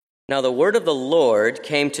Now the word of the Lord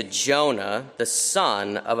came to Jonah, the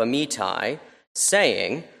son of Amittai,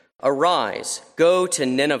 saying, Arise, go to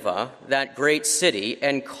Nineveh, that great city,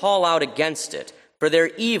 and call out against it, for their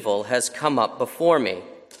evil has come up before me.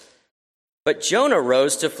 But Jonah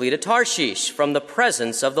rose to flee to Tarshish from the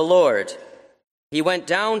presence of the Lord. He went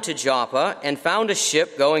down to Joppa and found a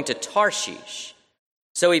ship going to Tarshish.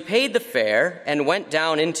 So he paid the fare and went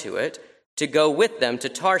down into it to go with them to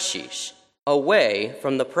Tarshish, away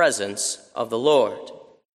from the presence of the Lord.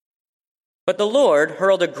 But the Lord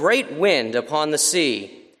hurled a great wind upon the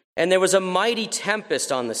sea, and there was a mighty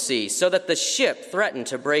tempest on the sea, so that the ship threatened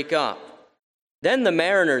to break up. Then the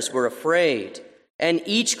mariners were afraid, and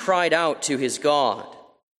each cried out to his God.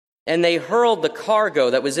 And they hurled the cargo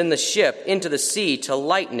that was in the ship into the sea to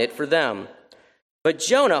lighten it for them. But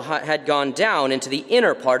Jonah had gone down into the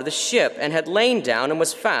inner part of the ship, and had lain down and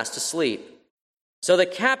was fast asleep. So the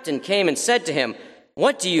captain came and said to him,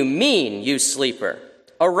 What do you mean, you sleeper?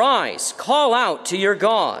 Arise, call out to your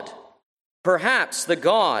God. Perhaps the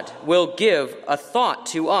God will give a thought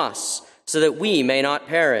to us, so that we may not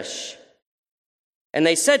perish. And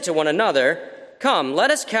they said to one another, Come,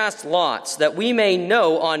 let us cast lots, that we may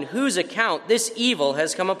know on whose account this evil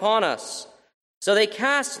has come upon us. So they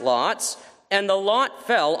cast lots, and the lot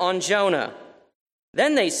fell on Jonah.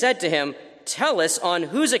 Then they said to him, Tell us on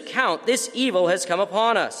whose account this evil has come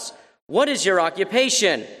upon us. What is your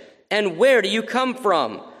occupation? And where do you come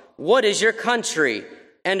from? What is your country?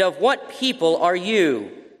 And of what people are you?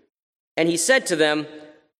 And he said to them,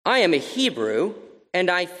 I am a Hebrew, and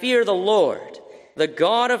I fear the Lord, the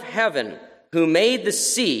God of heaven, who made the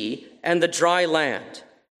sea and the dry land.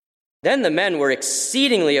 Then the men were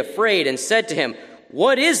exceedingly afraid and said to him,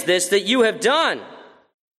 What is this that you have done?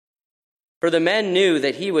 For the men knew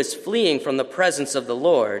that he was fleeing from the presence of the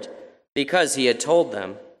Lord, because he had told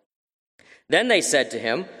them. Then they said to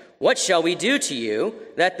him, What shall we do to you,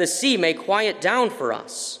 that the sea may quiet down for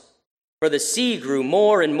us? For the sea grew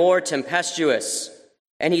more and more tempestuous.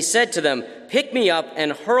 And he said to them, Pick me up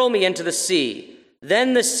and hurl me into the sea.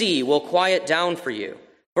 Then the sea will quiet down for you.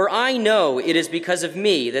 For I know it is because of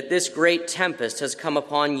me that this great tempest has come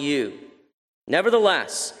upon you.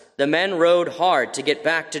 Nevertheless, the men rowed hard to get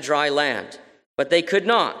back to dry land, but they could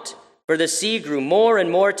not, for the sea grew more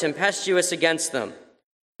and more tempestuous against them.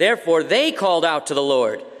 Therefore they called out to the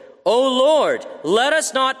Lord, O Lord, let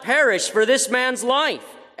us not perish for this man's life,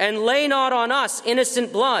 and lay not on us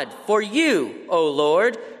innocent blood, for you, O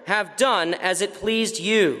Lord, have done as it pleased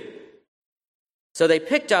you. So they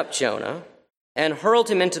picked up Jonah and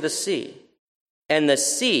hurled him into the sea, and the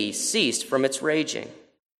sea ceased from its raging.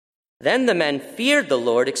 Then the men feared the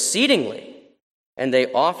Lord exceedingly, and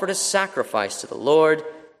they offered a sacrifice to the Lord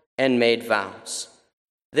and made vows.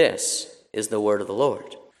 This is the word of the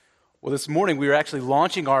Lord. Well, this morning we are actually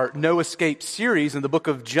launching our No Escape series in the book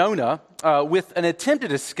of Jonah with an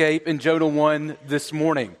attempted escape in Jonah 1 this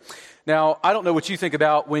morning. Now, I don't know what you think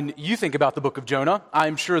about when you think about the book of Jonah.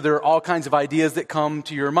 I'm sure there are all kinds of ideas that come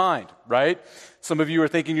to your mind, right? Some of you are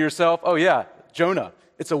thinking to yourself, oh yeah, Jonah,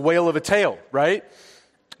 it's a whale of a tale, right?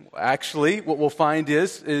 Actually, what we'll find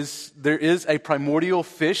is there is a primordial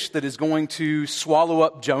fish that is going to swallow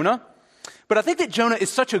up Jonah. But I think that Jonah is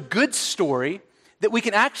such a good story that we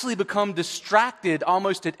can actually become distracted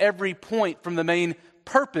almost at every point from the main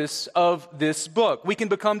purpose of this book. We can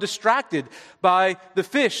become distracted by the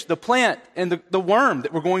fish, the plant, and the worm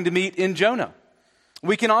that we're going to meet in Jonah.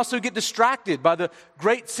 We can also get distracted by the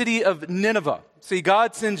great city of Nineveh. See,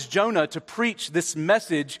 God sends Jonah to preach this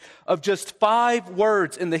message of just 5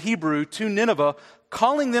 words in the Hebrew to Nineveh,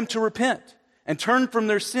 calling them to repent and turn from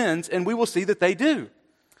their sins, and we will see that they do.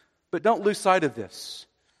 But don't lose sight of this.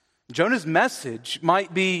 Jonah's message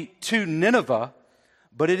might be to Nineveh,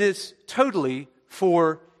 but it is totally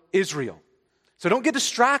for Israel. So don't get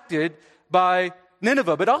distracted by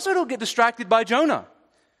Nineveh, but also don't get distracted by Jonah.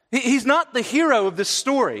 He's not the hero of this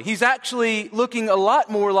story. He's actually looking a lot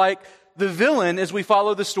more like the villain as we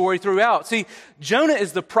follow the story throughout. See, Jonah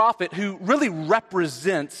is the prophet who really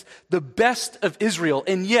represents the best of Israel.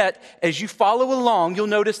 And yet, as you follow along, you'll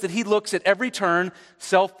notice that he looks at every turn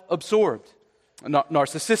self-absorbed,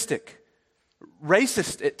 narcissistic,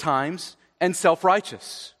 racist at times, and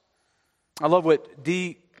self-righteous. I love what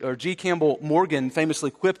G. Campbell Morgan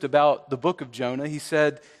famously quipped about the book of Jonah. He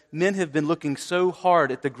said, "Men have been looking so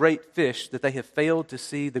hard at the great fish that they have failed to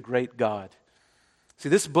see the great God." See,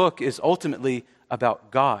 this book is ultimately about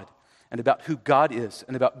God and about who God is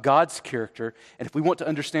and about God's character. And if we want to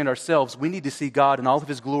understand ourselves, we need to see God in all of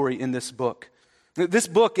His glory in this book. This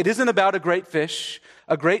book, it isn't about a great fish,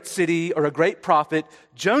 a great city, or a great prophet.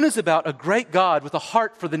 Jonah's about a great God with a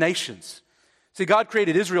heart for the nations. See, God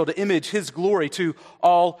created Israel to image His glory to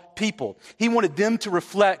all people. He wanted them to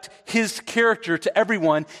reflect His character to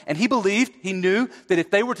everyone, and He knew that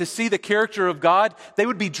if they were to see the character of God, they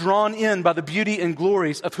would be drawn in by the beauty and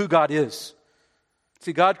glories of who God is.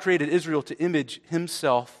 See, God created Israel to image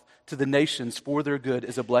Himself to the nations for their good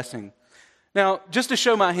as a blessing. Now, just to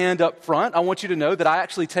show my hand up front, I want you to know that I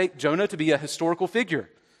actually take Jonah to be a historical figure.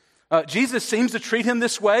 Jesus seems to treat him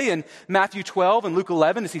this way in Matthew 12 and Luke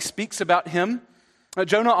 11 as He speaks about him.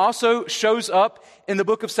 Jonah also shows up in the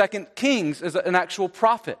book of 2 Kings as an actual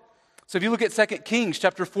prophet. So if you look at 2 Kings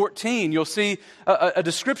chapter 14, you'll see a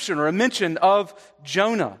description or a mention of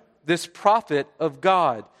Jonah, this prophet of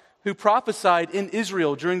God, who prophesied in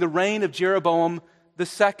Israel during the reign of Jeroboam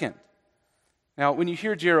II. Now, when you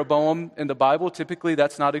hear Jeroboam in the Bible, typically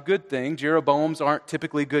that's not a good thing. Jeroboams aren't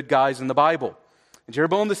typically good guys in the Bible. And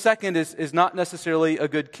Jeroboam II is not necessarily a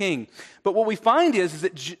good king. But what we find is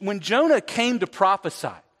that when Jonah came to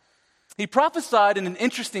prophesy, he prophesied in an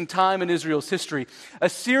interesting time in Israel's history.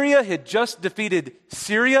 Assyria had just defeated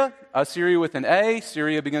Syria. Syria with an A.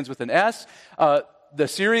 Syria begins with an S. The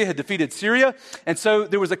Syria had defeated Syria. And so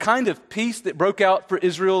there was a kind of peace that broke out for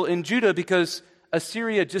Israel and Judah because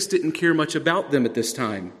Assyria just didn't care much about them at this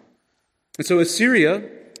time. And so Assyria,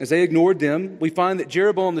 as they ignored them, we find that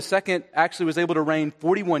Jeroboam II actually was able to reign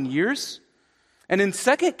 41 years. And in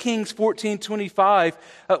 2 Kings 14:25,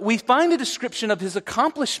 we find a description of his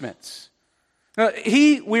accomplishments.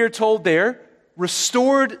 We are told there,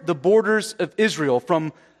 restored the borders of Israel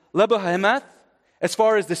from Lebo-Hamath as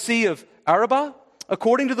far as the Sea of Arabah,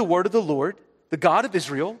 according to the word of the Lord, the God of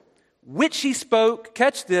Israel, which He spoke,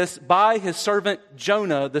 catch this, by His servant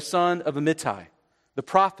Jonah, the son of Amittai, the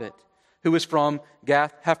prophet, who was from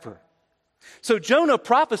Gath-Hepher. So Jonah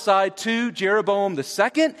prophesied to Jeroboam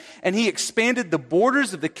II, and he expanded the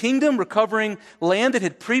borders of the kingdom, recovering land that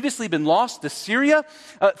had previously been lost to Syria.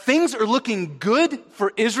 Things are looking good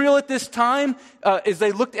for Israel at this time as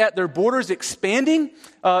they looked at their borders expanding.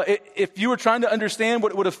 If you were trying to understand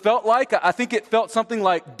what it would have felt like, I think it felt something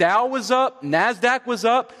like Dow was up, NASDAQ was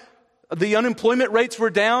up, the unemployment rates were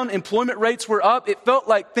down, employment rates were up. It felt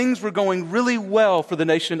like things were going really well for the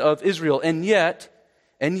nation of Israel. And yet,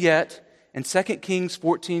 in 2 Kings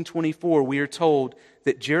 14:24, we are told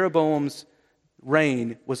that Jeroboam's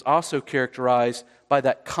reign was also characterized by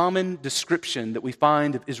that common description that we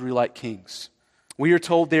find of Israelite kings. We are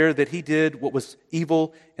told there that he did what was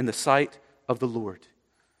evil in the sight of the Lord.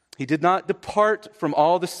 He did not depart from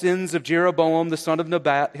all the sins of Jeroboam, the son of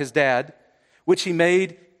Nebat, his dad, which he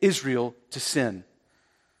made Israel to sin.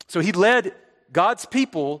 So he led God's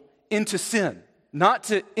people into sin, not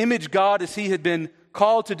to image God as he had been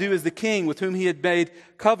called to do as the king with whom he had made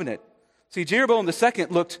covenant. See, Jeroboam II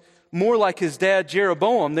looked more like his dad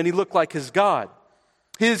Jeroboam than he looked like his God.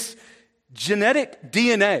 His genetic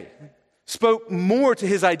DNA spoke more to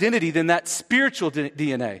his identity than that spiritual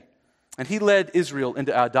DNA. And he led Israel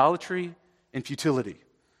into idolatry and futility.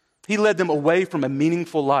 He led them away from a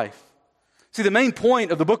meaningful life. See, the main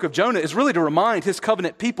point of the book of Jonah is really to remind his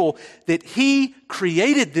covenant people that he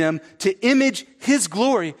created them to image his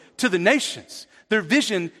glory to the nations. Their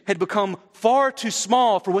vision had become far too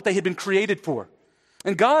small for what they had been created for.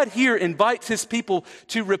 And God here invites his people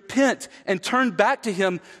to repent and turn back to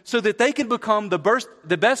him so that they can become the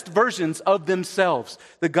best versions of themselves,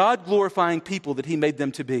 the God-glorifying people that he made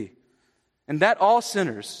them to be. And that all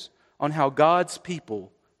centers on how God's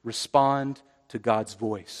people respond to God's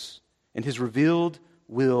voice and his revealed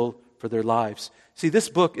will for their lives. See, this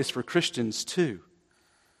book is for Christians too.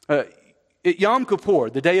 At Yom Kippur,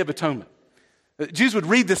 the Day of Atonement, Jews would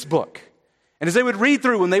read this book. And as they would read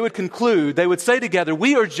through, when they would conclude, they would say together,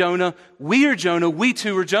 we are Jonah, we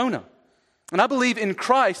too are Jonah. And I believe in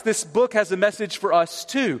Christ, this book has a message for us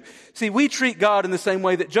too. See, we treat God in the same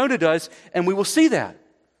way that Jonah does, and we will see that.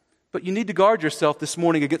 But you need to guard yourself this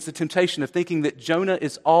morning against the temptation of thinking that Jonah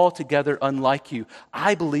is altogether unlike you.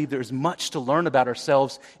 I believe there is much to learn about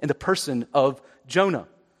ourselves in the person of Jonah.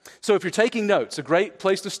 So if you're taking notes, a great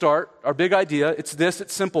place to start, our big idea, it's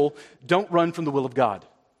simple. Don't run from the will of God.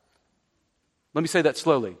 Let me say that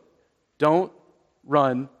slowly. Don't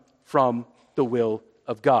run from the will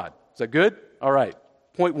of God. Is that good? All right.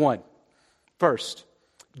 Point one. First,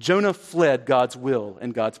 Jonah fled God's will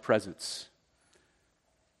and God's presence.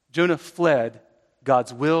 Jonah fled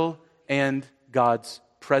God's will and God's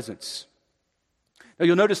presence. Now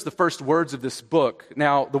you'll notice the first words of this book.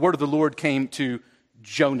 Now, the word of the Lord came to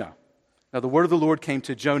Jonah. Now, the word of the Lord came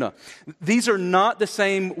to Jonah. These are not the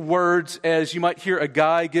same words as you might hear a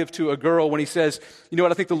guy give to a girl when he says, you know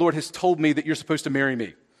what, I think the Lord has told me that you're supposed to marry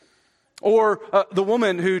me. Or the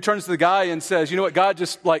woman who turns to the guy and says, you know what, God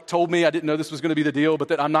just told me, I didn't know this was going to be the deal, but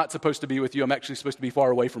that I'm not supposed to be with you. I'm actually supposed to be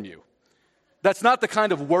far away from you. That's not the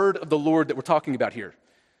kind of word of the Lord that we're talking about here.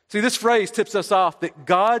 See, this phrase tips us off that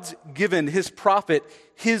God's given his prophet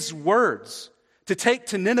his words to take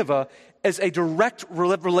to Nineveh as a direct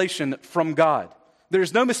revelation from God.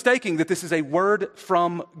 There's no mistaking that this is a word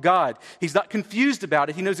from God. He's not confused about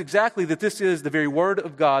it. He knows exactly that this is the very word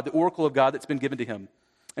of God, the oracle of God that's been given to him.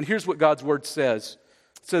 And here's what God's word says.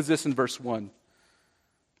 It says this in verse 1.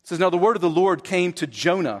 It says, "Now the word of the Lord came to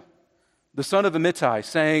Jonah, the son of Amittai,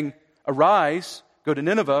 saying, 'Arise, go to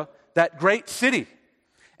Nineveh, that great city,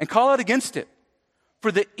 and call out against it,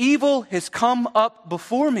 for the evil has come up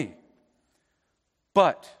before me.'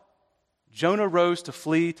 But Jonah rose to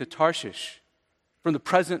flee to Tarshish from the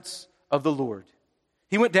presence of the Lord.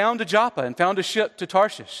 He went down to Joppa and found a ship to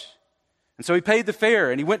Tarshish. And so he paid the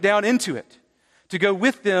fare and he went down into it to go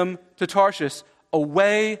with them to Tarshish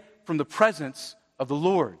away from the presence of the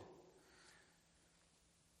Lord."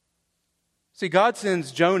 See, God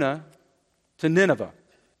sends Jonah to Nineveh.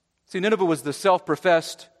 See, Nineveh was the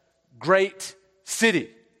self-professed great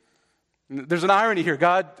city. There's an irony here.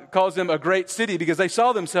 God calls them a great city because they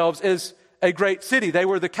saw themselves as a great city. They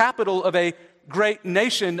were the capital of a great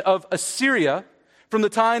nation of Assyria from the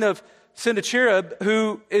time of Sennacherib,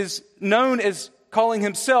 who is known as calling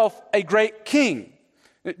himself a great king.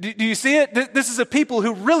 Do you see it? This is a people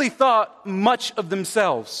who really thought much of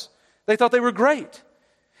themselves. They thought they were great.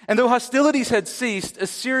 And though hostilities had ceased,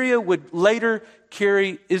 Assyria would later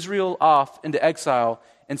carry Israel off into exile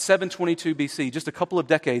in 722 BC, just a couple of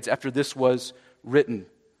decades after this was written.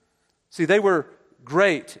 See, they were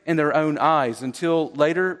great in their own eyes until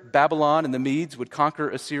later Babylon and the Medes would conquer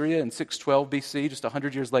Assyria in 612 BC, just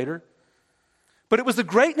 100 years later. But it was the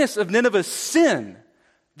greatness of Nineveh's sin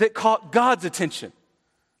that caught God's attention.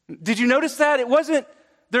 Did you notice that? It wasn't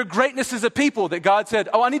their greatness as a people that God said,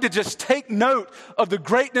 I need to just take note of the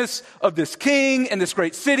greatness of this king and this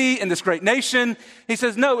great city and this great nation. He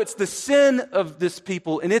says, no, it's the sin of this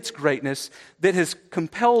people and its greatness that has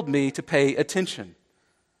compelled me to pay attention.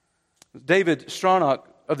 David Stronach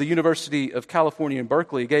of the University of California in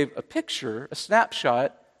Berkeley gave a picture, a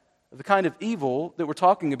snapshot of the kind of evil that we're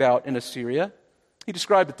talking about in Assyria. He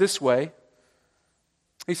described it this way.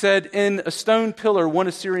 He said, "In a stone pillar, one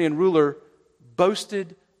Assyrian ruler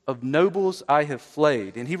boasted of nobles I have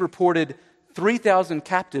flayed, and he reported 3,000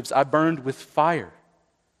 captives I burned with fire.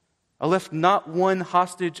 I left not one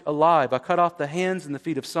hostage alive. I cut off the hands and the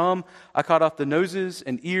feet of some. I cut off the noses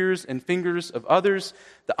and ears and fingers of others.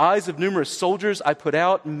 The eyes of numerous soldiers I put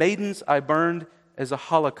out. Maidens I burned as a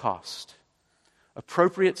holocaust."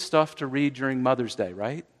 Appropriate stuff to read during Mother's Day,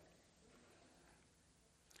 right?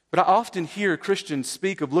 But I often hear Christians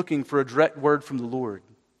speak of looking for a direct word from the Lord.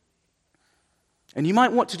 And you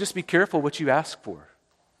might want to just be careful what you ask for.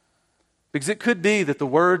 Because it could be that the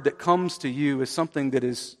word that comes to you is something that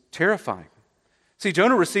is terrifying. See,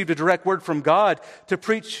 Jonah received a direct word from God to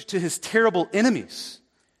preach to his terrible enemies.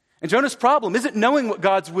 And Jonah's problem isn't knowing what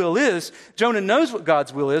God's will is. Jonah knows what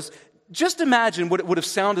God's will is. Just imagine what it would have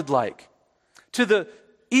sounded like to the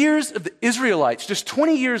ears of the Israelites just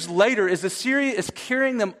 20 years later as Assyria is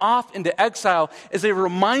carrying them off into exile, as they were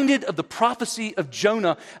reminded of the prophecy of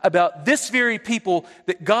Jonah about this very people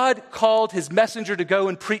that God called his messenger to go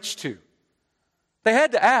and preach to. They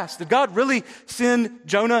had to ask, did God really send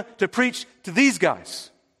Jonah to preach to these guys?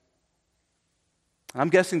 I'm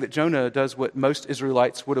guessing that Jonah does what most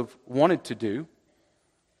Israelites would have wanted to do.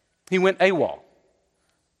 He went AWOL.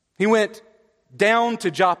 He went down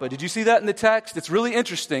to Joppa. Did you see that in the text? It's really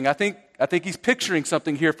interesting. I think he's picturing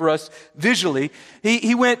something here for us visually.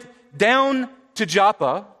 He went down to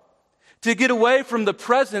Joppa to get away from the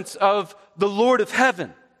presence of the Lord of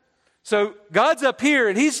heaven. So God's up here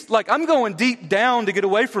and he's like, I'm going deep down to get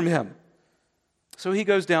away from him. So he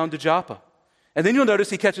goes down to Joppa. And then you'll notice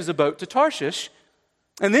he catches a boat to Tarshish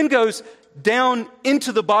and then goes down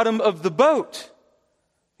into the bottom of the boat.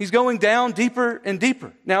 He's going down deeper and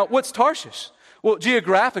deeper. Now, what's Tarshish? Well,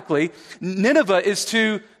 geographically, Nineveh is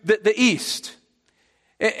to the east.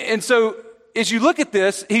 And so as you look at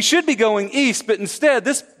this, he should be going east, but instead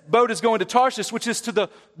this boat is going to Tarshish, which is to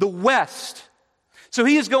the west. So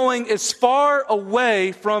he is going as far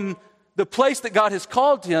away from the place that God has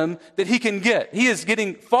called him that he can get. He is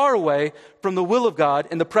getting far away from the will of God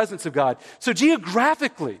and the presence of God. So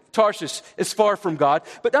geographically, Tarshish is far from God.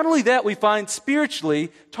 But not only that, we find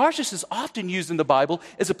spiritually, Tarshish is often used in the Bible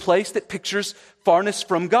as a place that pictures farness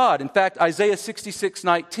from God. In fact, Isaiah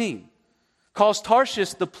 66:19 calls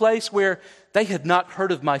Tarshish the place where they had not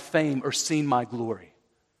heard of my fame or seen my glory.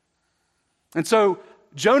 And so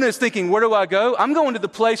Jonah is thinking, where do I go? I'm going to the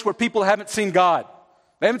place where people haven't seen God.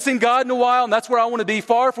 They haven't seen God in a while, and that's where I want to be,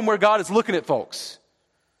 far from where God is looking at folks.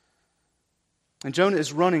 And Jonah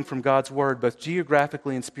is running from God's word, both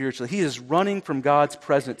geographically and spiritually. He is running from God's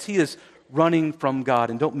presence. He is running from God.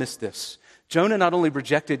 And don't miss this. Jonah not only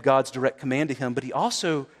rejected God's direct command to him, but he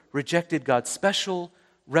also rejected God's special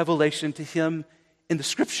revelation to him in the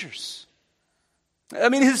Scriptures. I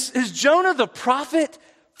mean, has Jonah the prophet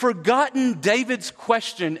forgotten David's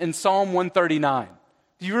question in Psalm 139?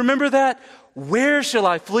 Do you remember that? Where shall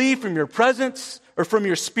I flee from your presence or from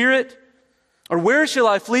your spirit? Or where shall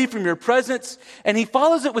I flee from your presence? And he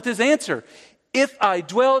follows it with his answer. If I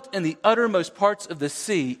dwelt in the uttermost parts of the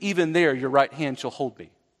sea, even there your right hand shall hold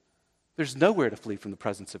me. There's nowhere to flee from the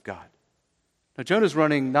presence of God. Now, Jonah's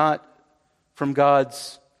running not from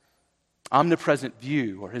God's omnipresent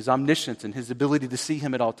view or his omniscience and his ability to see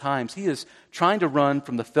him at all times. He is trying to run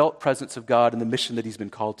from the felt presence of God and the mission that he's been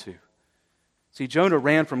called to. See, Jonah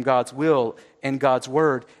ran from God's will and God's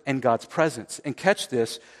word and God's presence. And catch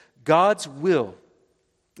this, God's will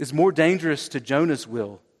is more dangerous to Jonah's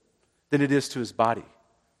will than it is to his body.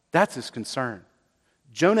 That's his concern.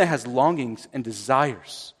 Jonah has longings and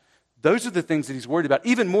desires. Those are the things that he's worried about,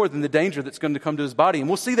 even more than the danger that's going to come to his body. And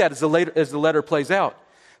we'll see that as the letter plays out.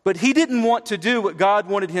 But he didn't want to do what God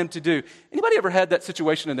wanted him to do. Anybody ever had that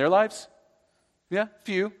situation in their lives? Yeah,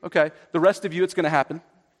 few. Okay. The rest of you, it's going to happen.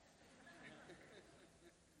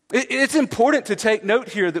 It's important to take note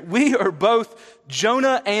here that we are both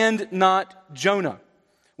Jonah and not Jonah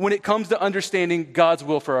when it comes to understanding God's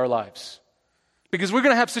will for our lives. Because we're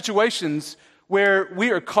going to have situations where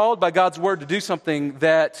we are called by God's word to do something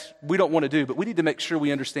that we don't want to do, but we need to make sure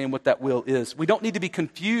we understand what that will is. We don't need to be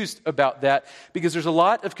confused about that because there's a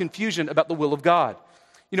lot of confusion about the will of God.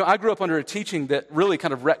 You know, I grew up under a teaching that really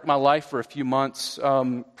kind of wrecked my life for a few months,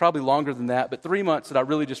 probably longer than that, but 3 months that I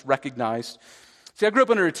really just recognized. See, I grew up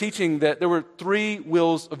under a teaching that there were 3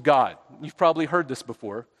 wills of God. You've probably heard this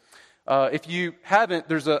before. If you haven't,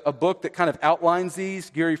 there's a book that kind of outlines these.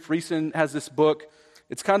 Gary Friesen has this book.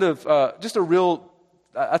 It's kind of just a real,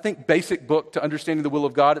 I think, basic book to understanding the will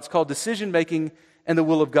of God. It's called Decision Making and the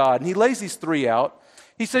Will of God. And he lays these 3 out.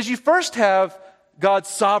 He says you first have God's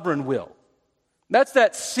sovereign will. That's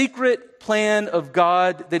that secret plan of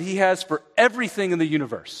God that he has for everything in the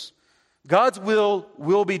universe. God's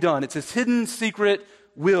will be done. It's his hidden secret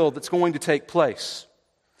will that's going to take place.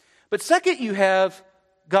 But second, you have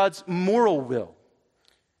God's moral will.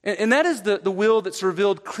 And that is the will that's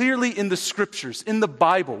revealed clearly in the Scriptures, in the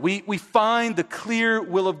Bible. We find the clear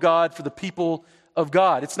will of God for the people of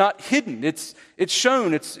God. It's not hidden. It's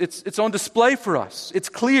shown. It's on display for us. It's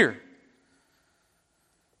clear.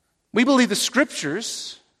 We believe the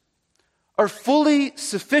Scriptures are fully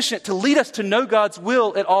sufficient to lead us to know God's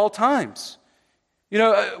will at all times. You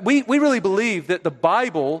know, we really believe that the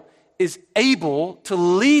Bible is able to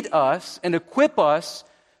lead us and equip us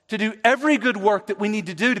to do every good work that we need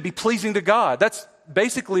to do to be pleasing to God. That's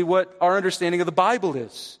basically what our understanding of the Bible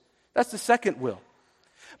is. That's the second will.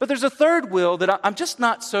 But there's a third will that I'm just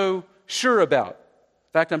not so sure about.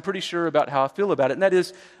 In fact, I'm pretty sure about how I feel about it, and that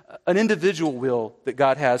is an individual will that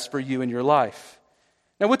God has for you in your life.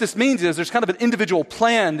 Now, what this means is there's kind of an individual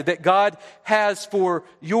plan that God has for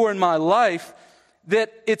your and my life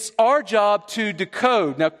that it's our job to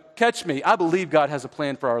decode. Now, catch me. I believe God has a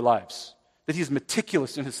plan for our lives, that he's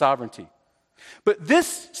meticulous in his sovereignty. But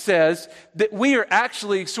this says that we are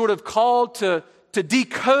actually sort of called to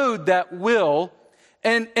decode that will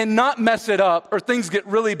and not mess it up or things get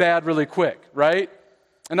really bad really quick, right?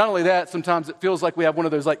 And not only that, sometimes it feels like we have one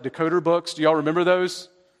of those like decoder books. Do y'all remember those?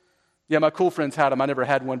 Yeah, my cool friends had them. I never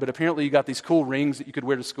had one, but apparently you got these cool rings that you could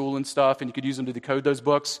wear to school and stuff, and you could use them to decode those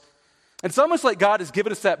books. And it's almost like God has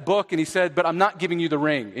given us that book, and he said, but I'm not giving you the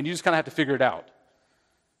ring, and you just kind of have to figure it out.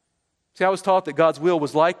 See, I was taught that God's will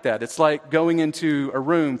was like that. It's like going into a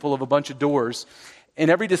room full of a bunch of doors,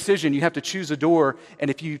 and every decision you have to choose a door, and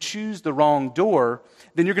if you choose the wrong door,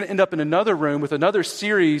 then you're going to end up in another room with another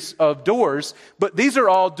series of doors, but these are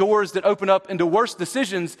all doors that open up into worse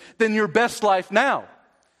decisions than your best life now.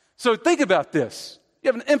 So think about this. You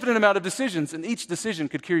have an infinite amount of decisions, and each decision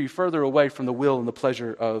could carry you further away from the will and the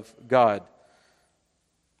pleasure of God.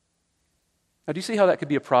 Now, do you see how that could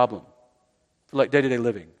be a problem for like day-to-day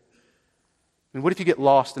living? I mean, what if you get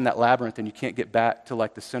lost in that labyrinth and you can't get back to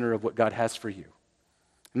like the center of what God has for you?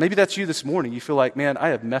 And maybe that's you this morning. You feel like, man, I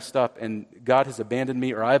have messed up and God has abandoned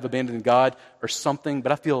me, or I have abandoned God or something,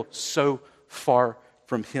 but I feel so far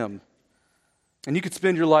from him. And you could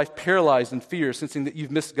spend your life paralyzed in fear, sensing that you've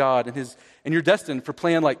missed God and you're destined for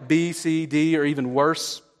plan like B, C, D, or even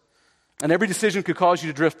worse. And every decision could cause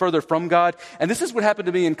you to drift further from God. And this is what happened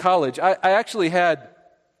to me in college. I actually had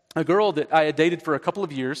a girl that I had dated for a couple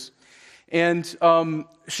of years. And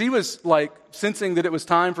she was like sensing that it was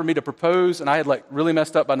time for me to propose. And I had like really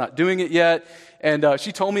messed up by not doing it yet. And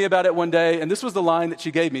she told me about it one day. And this was the line that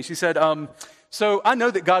she gave me. She said, so I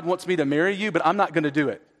know that God wants me to marry you, but I'm not going to do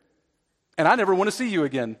it. And I never want to see you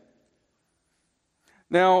again.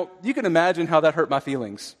 Now, you can imagine how that hurt my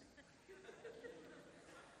feelings.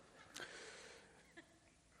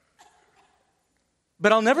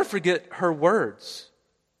 But I'll never forget her words.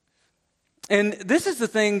 And this is the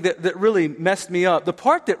thing that really messed me up. The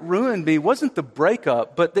part that ruined me wasn't the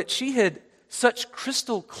breakup, but that she had such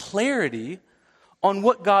crystal clarity on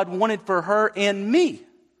what God wanted for her and me.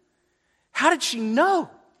 How did she know?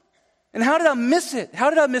 And how did I miss it? How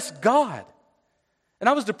did I miss God? And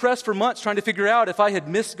I was depressed for months trying to figure out if I had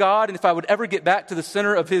missed God and if I would ever get back to the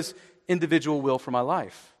center of His individual will for my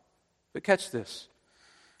life. But catch this.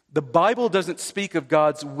 The Bible doesn't speak of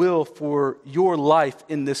God's will for your life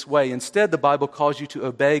in this way. Instead, the Bible calls you to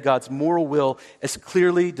obey God's moral will as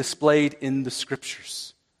clearly displayed in the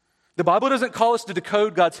Scriptures. The Bible doesn't call us to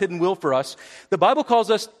decode God's hidden will for us. The Bible calls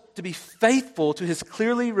us to be faithful to His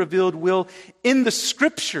clearly revealed will in the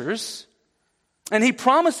Scriptures. And He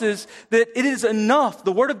promises that it is enough,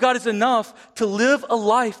 the Word of God is enough to live a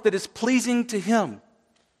life that is pleasing to Him.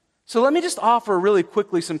 So let me just offer really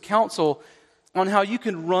quickly some counsel on how you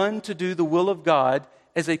can run to do the will of God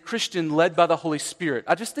as a Christian led by the Holy Spirit.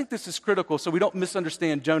 I just think this is critical so we don't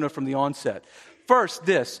misunderstand Jonah from the onset. First,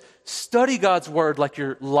 study God's Word like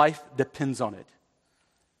your life depends on it.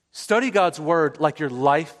 Study God's Word like your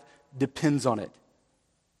life depends on it.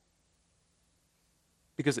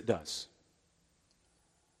 Because it does.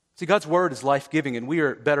 See, God's Word is life-giving, and we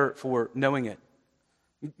are better for knowing it.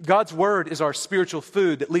 God's Word is our spiritual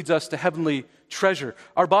food that leads us to heavenly treasure.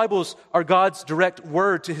 Our Bibles are God's direct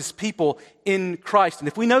word to His people in Christ. And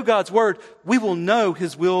if we know God's Word, we will know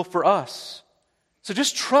His will for us. So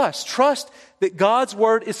just trust that God's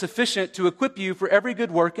Word is sufficient to equip you for every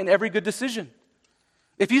good work and every good decision.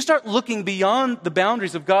 If you start looking beyond the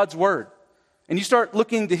boundaries of God's Word, and you start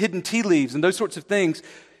looking to hidden tea leaves and those sorts of things,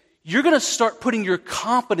 you're going to start putting your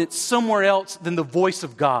confidence somewhere else than the voice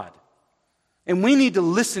of God. And we need to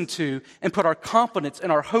listen to and put our confidence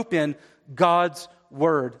and our hope in God's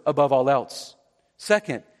Word above all else.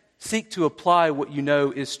 Second, seek to apply what you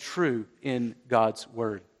know is true in God's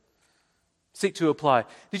Word. Seek to apply.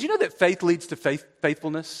 Did you know that faith leads to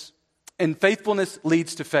faithfulness? And faithfulness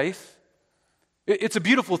leads to faith? It's a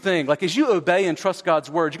beautiful thing. Like as you obey and trust God's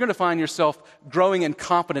Word, you're going to find yourself growing in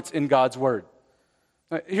confidence in God's Word.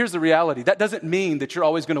 Here's the reality. That doesn't mean that you're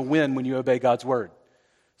always going to win when you obey God's Word.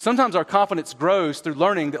 Sometimes our confidence grows through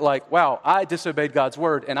learning that like, wow, I disobeyed God's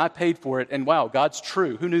Word and I paid for it, and wow, God's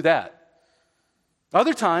true. Who knew that?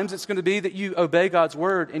 Other times it's going to be that you obey God's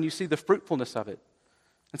Word and you see the fruitfulness of it.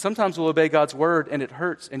 And sometimes we'll obey God's Word and it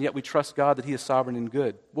hurts, and yet we trust God that He is sovereign and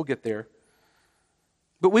good. We'll get there.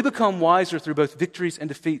 But we become wiser through both victories and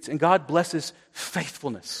defeats, and God blesses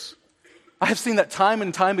faithfulness. I have seen that time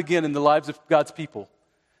and time again in the lives of God's people.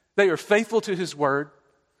 They are faithful to His Word.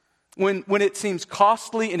 When it seems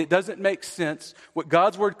costly and it doesn't make sense, what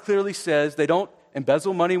God's Word clearly says, they don't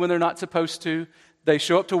embezzle money when they're not supposed to. They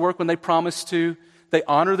show up to work when they promise to. They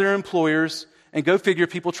honor their employers, and go figure,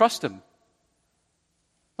 people trust Him.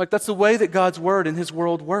 Like that's the way that God's Word in His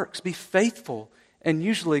world works. Be faithful, and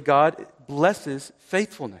usually God blesses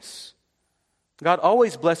faithfulness. God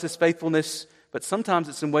always blesses faithfulness, but sometimes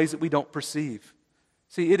it's in ways that we don't perceive.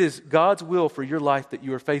 See, it is God's will for your life that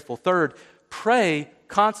you are faithful. Third, pray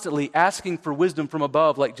constantly, asking for wisdom from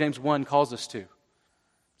above, like James 1 calls us to.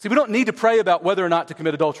 See, we don't need to pray about whether or not to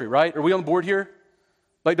commit adultery, right? Are we on board here?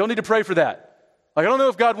 Like, don't need to pray for that. Like, I don't know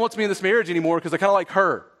if God wants me in this marriage anymore because I kind of like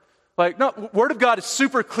her. Like, no, Word of God is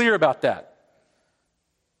super clear about that.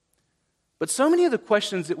 But so many of the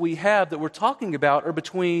questions that we have that we're talking about are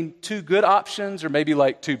between two good options or maybe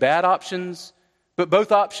like two bad options. But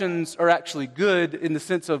both options are actually good in the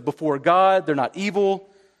sense of before God, they're not evil.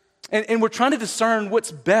 And we're trying to discern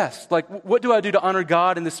what's best. Like, what do I do to honor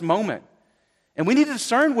God in this moment? And we need to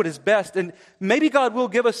discern what is best. And maybe God will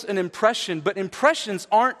give us an impression, but impressions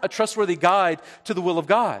aren't a trustworthy guide to the will of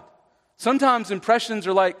God. Sometimes impressions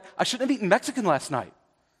are like, I shouldn't have eaten Mexican last night.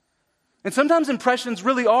 And sometimes impressions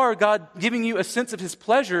really are God giving you a sense of His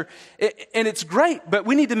pleasure, and it's great, but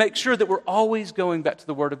we need to make sure that we're always going back to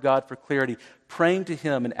the Word of God for clarity, praying to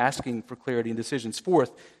Him and asking for clarity in decisions.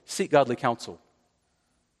 Fourth, seek godly counsel.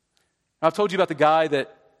 I've told you about the guy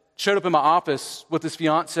that showed up in my office with his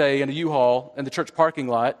fiancée in a U-Haul in the church parking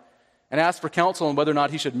lot and asked for counsel on whether or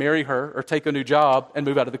not he should marry her or take a new job and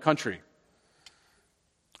move out of the country.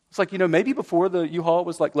 It's like, maybe before the U-Haul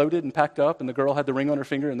was like loaded and packed up and the girl had the ring on her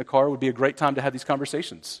finger in the car would be a great time to have these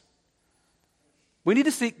conversations. We need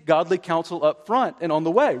to seek godly counsel up front and on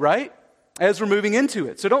the way, right? As we're moving into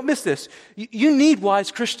it. So don't miss this. You need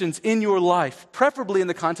wise Christians in your life, preferably in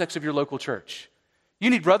the context of your local church. You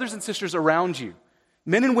need brothers and sisters around you,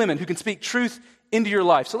 men and women who can speak truth into your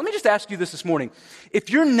life. So let me just ask you this morning. If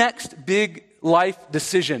your next big life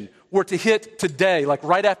decision were to hit today, like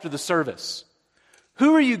right after the service,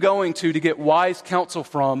 who are you going to get wise counsel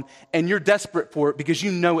from, and you're desperate for it because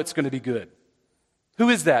you know it's going to be good? Who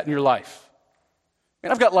is that in your life?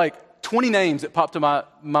 And I've got like 20 names that pop to my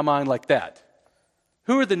mind like that.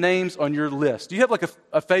 Who are the names on your list? Do you have like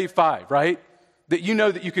a fave 5, right? That you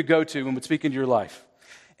know that you could go to and would speak into your life.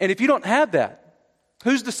 And if you don't have that,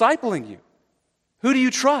 who's discipling you? Who do you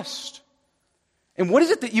trust? And what is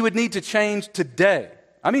it that you would need to change today?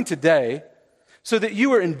 I mean today, so that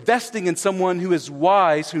you are investing in someone who is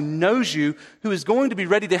wise, who knows you, who is going to be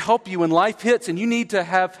ready to help you when life hits, and you need to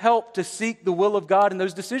have help to seek the will of God in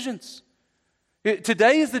those decisions.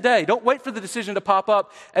 Today is the day. Don't wait for the decision to pop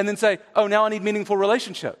up and then say, oh, now I need meaningful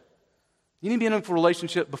relationship. You need meaningful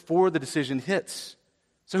relationship before the decision hits.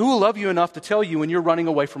 So who will love you enough to tell you when you're running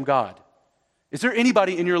away from God? Is there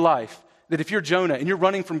anybody in your life that if you're Jonah and you're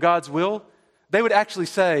running from God's will, they would actually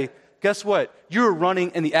say, guess what? You're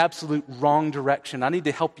running in the absolute wrong direction. I need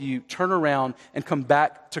to help you turn around and come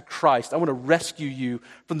back to Christ. I want to rescue you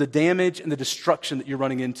from the damage and the destruction that you're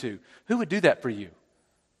running into. Who would do that for you?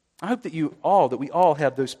 I hope that we all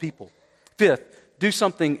have those people. Fifth, do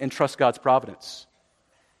something and trust God's providence.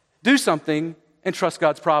 Do something and trust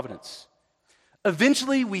God's providence.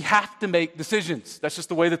 Eventually, we have to make decisions. That's just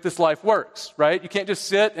the way that this life works, right? You can't just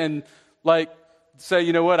sit and say,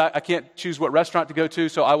 you know what, I can't choose what restaurant to go to,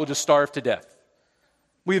 so I will just starve to death.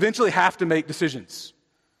 We eventually have to make decisions.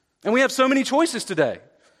 And we have so many choices today.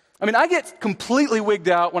 I mean, I get completely wigged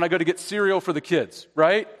out when I go to get cereal for the kids,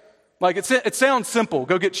 right? Like, it sounds simple,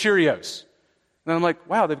 go get Cheerios. And I'm like,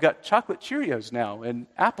 wow, they've got chocolate Cheerios now, and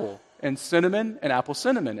apple, and cinnamon, and apple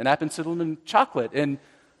cinnamon chocolate, and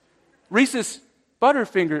Reese's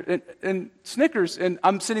Butterfinger, and Snickers. And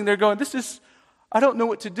I'm sitting there going, I don't know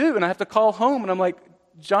what to do. And I have to call home, and I'm like,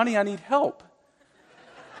 Johnny, I need help.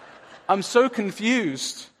 I'm so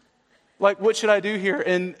confused. Like, what should I do here?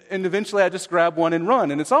 And eventually I just grab one and run,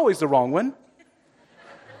 and it's always the wrong one.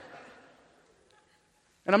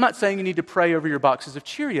 And I'm not saying you need to pray over your boxes of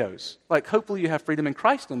Cheerios. Like, hopefully you have freedom in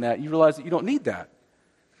Christ in that. You realize that you don't need that.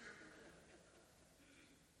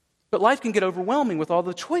 But life can get overwhelming with all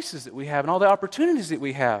the choices that we have and all the opportunities that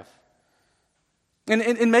we have.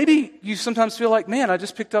 And maybe you sometimes feel like, man, I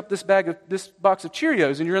just picked up this box of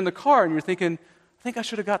Cheerios, and you're in the car and you're thinking, I think I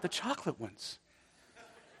should have got the chocolate ones.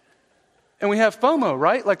 And we have FOMO,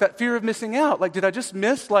 right? Like that fear of missing out. Like, did I just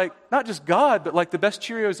miss, not just God, but the best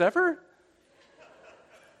Cheerios ever?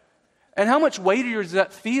 And how much weightier does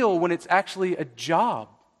that feel when it's actually a job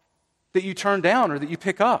that you turn down or that you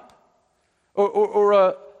pick up?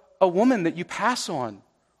 Or a woman that you pass on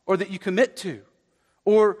or that you commit to?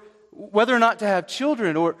 Or whether or not to have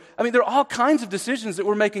children? There are all kinds of decisions that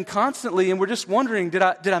we're making constantly, and we're just wondering, did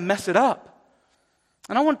I mess it up?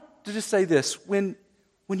 And I want to just say this. When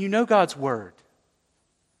you know God's Word,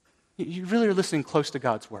 you really are listening close to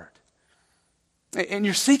God's Word. And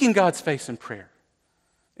you're seeking God's face in prayer.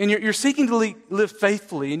 And you're seeking to live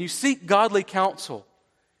faithfully, and you seek godly counsel.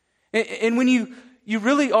 And when you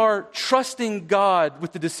really are trusting God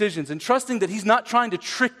with the decisions and trusting that He's not trying to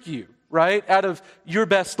trick you, right, out of your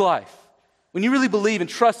best life. When you really believe and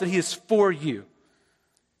trust that He is for you.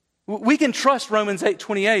 We can trust Romans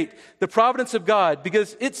 8:28, the providence of God,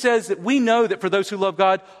 because it says that we know that for those who love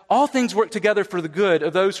God, all things work together for the good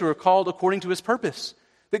of those who are called according to His purpose.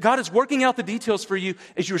 That God is working out the details for you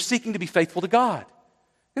as you are seeking to be faithful to God.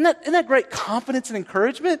 Isn't that great confidence and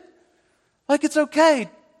encouragement? Like, it's okay.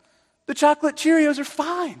 The chocolate Cheerios are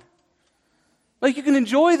fine. Like, you can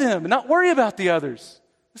enjoy them and not worry about the others.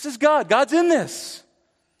 This is God. God's in this.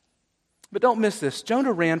 But don't miss this.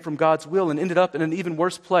 Jonah ran from God's will and ended up in an even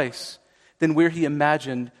worse place than where he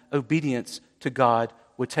imagined obedience to God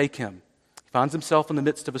would take him. He finds himself in the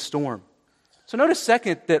midst of a storm. So notice,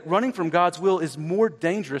 second, that running from God's will is more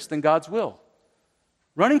dangerous than God's will.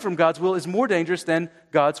 Running from God's will is more dangerous than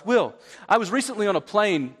God's will. I was recently on a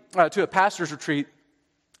plane to a pastor's retreat,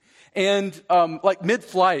 and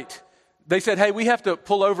mid-flight, they said, hey, we have to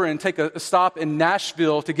pull over and take a stop in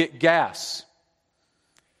Nashville to get gas.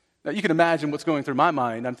 Now, you can imagine what's going through my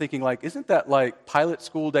mind. I'm thinking, isn't that like pilot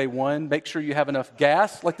school day one? Make sure you have enough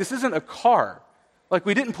gas. This isn't a car.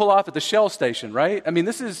 We didn't pull off at the Shell station, right?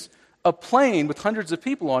 This is a plane with hundreds of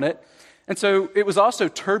people on it. And so it was also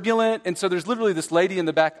turbulent. And so there's literally this lady in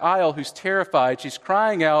the back aisle who's terrified. She's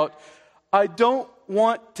crying out, "I don't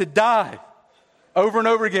want to die." Over and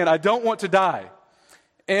over again, "I don't want to die."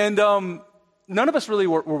 And none of us really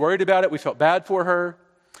were worried about it. We felt bad for her.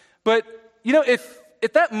 But, if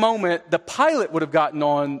at that moment the pilot would have gotten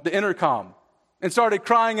on the intercom and started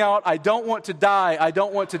crying out, "I don't want to die, I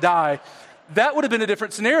don't want to die," that would have been a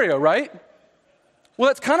different scenario, right? Well,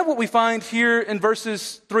 that's kind of what we find here in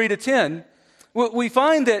verses 3 to 10. We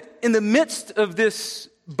find that in the midst of this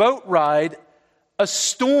boat ride, a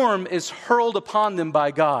storm is hurled upon them by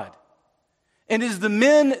God. And it is the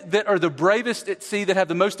men that are the bravest at sea, that have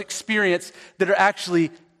the most experience, that are actually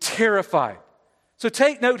terrified. So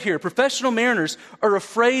take note here. Professional mariners are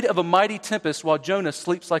afraid of a mighty tempest while Jonah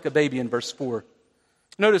sleeps like a baby in verse 4.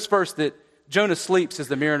 Notice first that Jonah sleeps as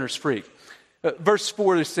the mariners freak. Verse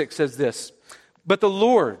 4 to 6 says this, But the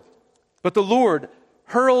Lord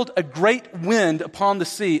hurled a great wind upon the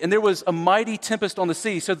sea, and there was a mighty tempest on the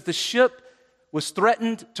sea, so that the ship was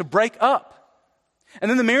threatened to break up. And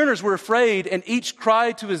then the mariners were afraid, and each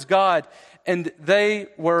cried to his God, and they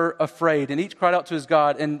were afraid. And each cried out to his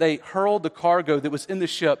God, and they hurled the cargo that was in the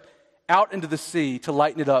ship out into the sea to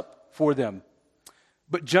lighten it up for them.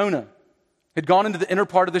 But Jonah had gone into the inner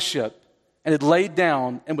part of the ship and had laid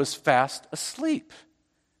down and was fast asleep.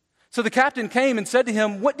 So the captain came and said to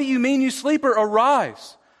him, "What do you mean, you sleeper?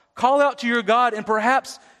 Arise, call out to your God, and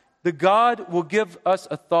perhaps the God will give us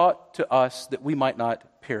a thought to us that we might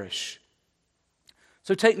not perish."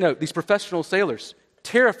 So take note, these professional sailors,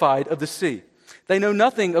 terrified of the sea. They know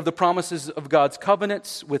nothing of the promises of God's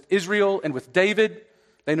covenants with Israel and with David.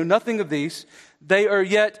 They know nothing of these. They are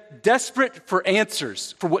yet desperate for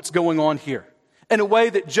answers for what's going on here, in a way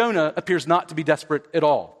that Jonah appears not to be desperate at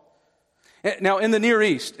all. Now, in the Near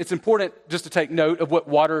East, it's important just to take note of what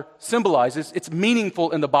water symbolizes. It's meaningful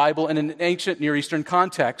in the Bible and in an ancient Near Eastern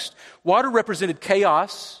context. Water represented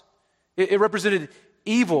chaos. It represented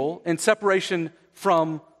evil and separation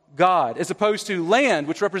from God, as opposed to land,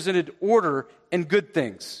 which represented order and good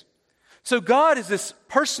things. So God is this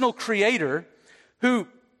personal creator who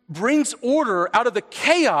brings order out of the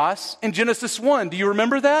chaos in Genesis 1. Do you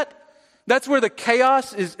remember that? That's where the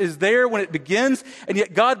chaos is there when it begins, and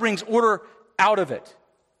yet God brings order out of it.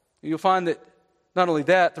 You'll find that not only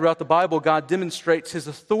that, throughout the Bible, God demonstrates his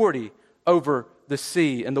authority over the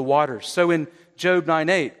sea and the waters. So in Job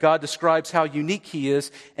 9:8, God describes how unique he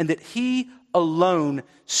is, and that he alone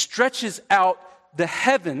stretches out the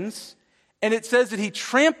heavens, and it says that he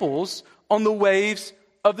tramples on the waves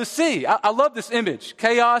of the sea. I love this image.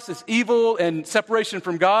 Chaos is evil and separation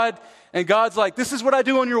from God, and God's like, "This is what I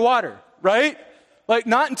do on your water," right? Like,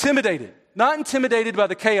 not intimidated by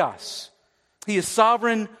the chaos. He is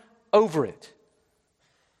sovereign over it.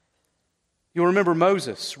 You'll remember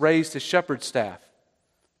Moses raised his shepherd's staff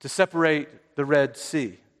to separate the Red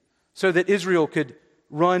Sea so that Israel could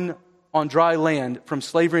run on dry land from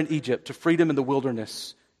slavery in Egypt to freedom in the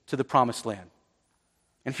wilderness to the promised land.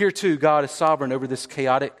 And here too, God is sovereign over this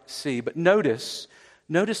chaotic sea. But notice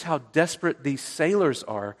how desperate these sailors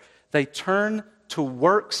are. They turn to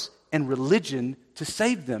works and religion to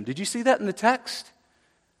save them. Did you see that in the text?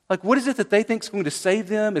 Like, what is it that they think is going to save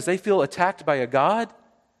them as they feel attacked by a God?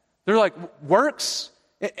 They're like, works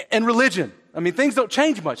and religion. I mean, things don't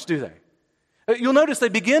change much, do they? You'll notice they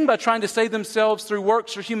begin by trying to save themselves through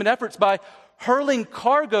works or human efforts by hurling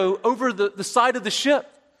cargo over the side of the ship,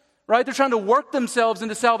 right? They're trying to work themselves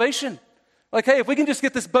into salvation. Like, hey, if we can just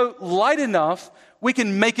get this boat light enough, we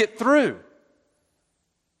can make it through.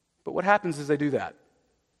 But what happens as they do that?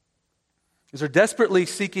 As they're desperately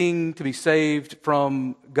seeking to be saved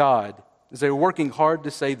from God, as they're working hard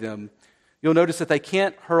to save them, you'll notice that they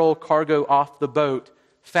can't hurl cargo off the boat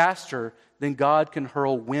faster than God can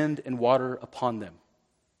hurl wind and water upon them.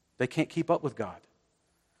 They can't keep up with God.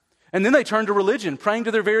 And then they turn to religion, praying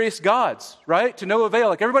to their various gods, right? To no avail.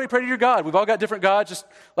 Like, everybody pray to your God. We've all got different gods. Just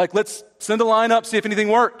like, let's send a line up, see if anything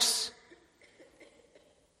works.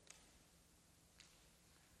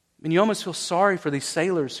 And you almost feel sorry for these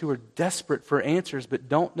sailors who are desperate for answers but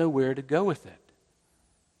don't know where to go with it.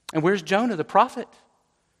 And where's Jonah, the prophet?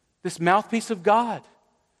 This mouthpiece of God.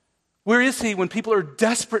 Where is he when people are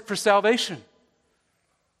desperate for salvation?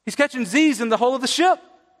 He's catching Z's in the hull of the ship.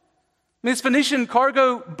 This Phoenician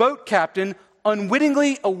cargo boat captain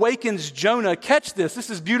unwittingly awakens Jonah, catch this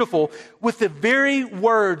is beautiful, with the very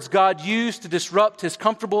words God used to disrupt his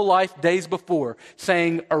comfortable life days before,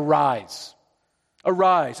 saying, "Arise."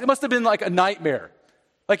 Arise. It must have been like a nightmare.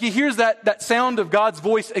 Like, he hears that sound of God's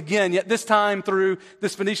voice again, yet this time through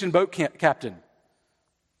this Phoenician boat captain.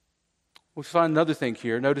 We find another thing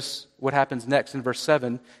here. Notice what happens next in verse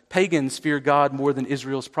 7. Pagans fear God more than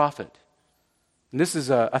Israel's prophet. And this is,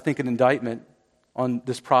 I think, an indictment on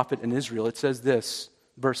this prophet in Israel. It says this,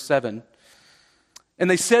 verse 7. And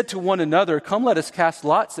they said to one another, "Come, let us cast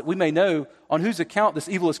lots that we may know on whose account this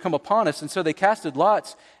evil has come upon us." And so they casted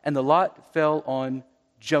lots, and the lot fell on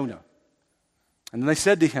Jonah. And then they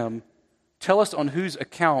said to him, "Tell us on whose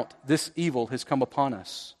account this evil has come upon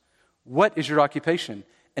us. What is your occupation?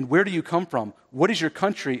 And where do you come from? What is your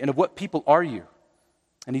country, and of what people are you?"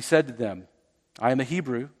 And he said to them, "I am a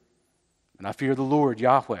Hebrew, and I fear the Lord,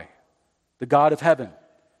 Yahweh, the God of heaven,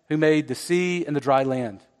 who made the sea and the dry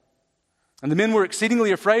land." And the men were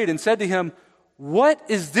exceedingly afraid and said to him, "What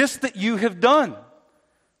is this that you have done?"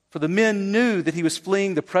 For the men knew that he was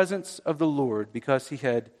fleeing the presence of the Lord because he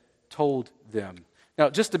had told them. Now,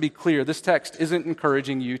 just to be clear, this text isn't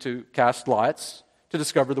encouraging you to cast lots to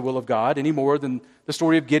discover the will of God any more than the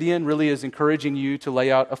story of Gideon really is encouraging you to lay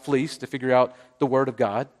out a fleece to figure out the word of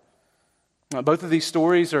God. Both of these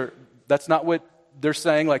stories that's not what they're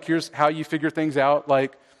saying, like, here's how you figure things out,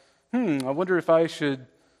 like, I wonder if I should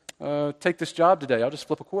take this job today. I'll just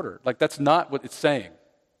flip a quarter. Like, that's not what it's saying.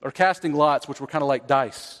 Or casting lots, which were kind of like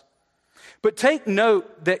dice. But take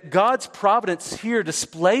note that God's providence here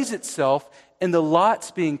displays itself in the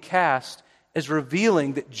lots being cast as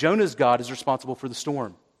revealing that Jonah's God is responsible for the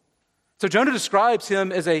storm. So Jonah describes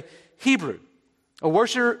him as a Hebrew, a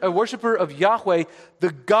worshiper of Yahweh,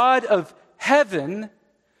 the God of heaven,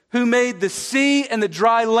 who made the sea and the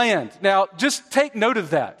dry land. Now, just take note of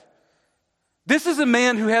that. This is a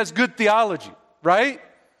man who has good theology, right?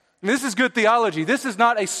 This is good theology. This is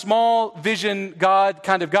not a small vision God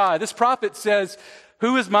kind of guy. This prophet says,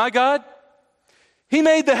 "Who is my God? He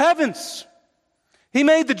made the heavens. He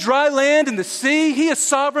made the dry land and the sea. He is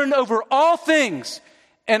sovereign over all things."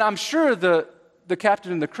 And I'm sure the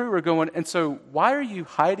captain and the crew are going, "And so why are you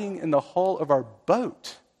hiding in the hull of our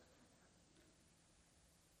boat?"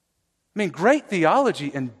 I mean, great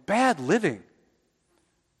theology and bad living.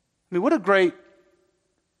 I mean, what a great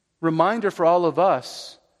reminder for all of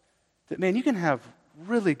us that, man, you can have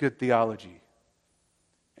really good theology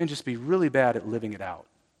and just be really bad at living it out.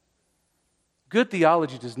 Good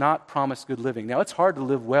theology does not promise good living. Now, it's hard to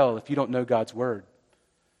live well if you don't know God's word.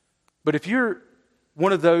 But if you're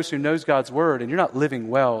one of those who knows God's word and you're not living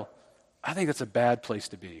well, I think that's a bad place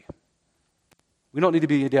to be. We don't need to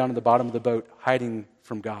be down in the bottom of the boat hiding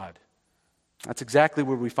from God. That's exactly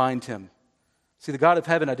where we find him. See, the God of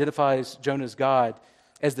heaven identifies Jonah's God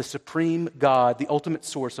as the supreme God, the ultimate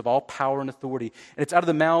source of all power and authority. And it's out of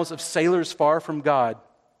the mouths of sailors far from God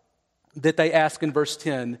that they ask in verse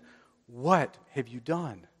 10, "What have you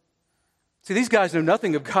done?" See, these guys know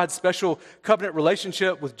nothing of God's special covenant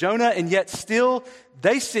relationship with Jonah, and yet still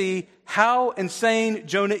they see how insane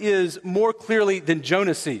Jonah is more clearly than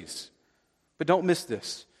Jonah sees. But don't miss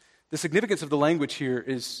this. The significance of the language here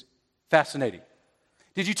is fascinating.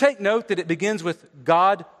 Did you take note that it begins with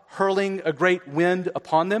God hurling a great wind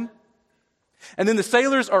upon them? And then the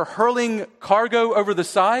sailors are hurling cargo over the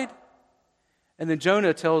side? And then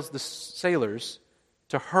Jonah tells the sailors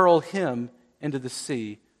to hurl him into the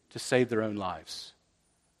sea to save their own lives.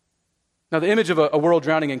 Now, the image of a world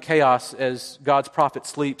drowning in chaos as God's prophet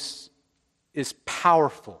sleeps is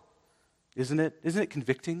powerful, isn't it? Isn't it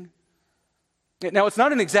convicting? Now, it's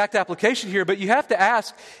not an exact application here, but you have to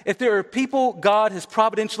ask if there are people God has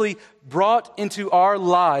providentially brought into our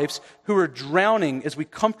lives who are drowning as we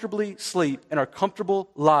comfortably sleep in our comfortable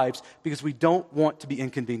lives because we don't want to be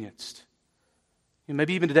inconvenienced. And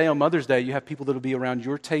maybe even today on Mother's Day, you have people that will be around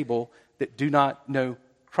your table that do not know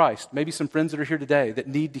Christ. Maybe some friends that are here today that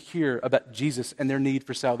need to hear about Jesus and their need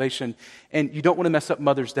for salvation. And you don't want to mess up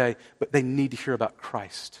Mother's Day, but they need to hear about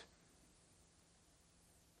Christ.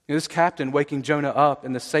 This captain waking Jonah up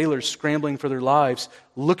and the sailors scrambling for their lives,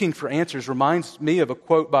 looking for answers, reminds me of a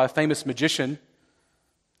quote by a famous magician.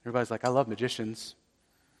 Everybody's like, I love magicians.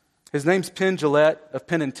 His name's Penn Jillette of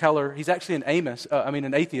Penn and Teller. He's actually an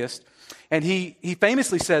atheist. And he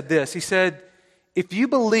famously said this. He said, if you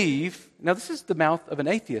believe, now this is the mouth of an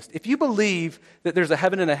atheist, if you believe that there's a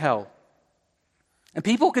heaven and a hell, and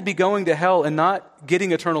people could be going to hell and not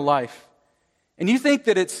getting eternal life, and you think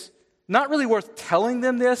that it's not really worth telling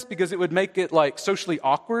them this because it would make it like socially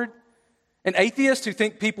awkward. An atheist who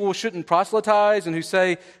think people shouldn't proselytize and who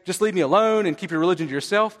say, just leave me alone and keep your religion to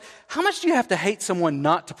yourself. How much do you have to hate someone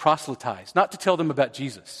not to proselytize, not to tell them about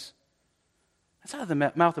Jesus? That's out of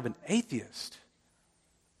the mouth of an atheist.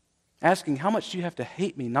 Asking, how much do you have to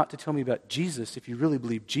hate me not to tell me about Jesus if you really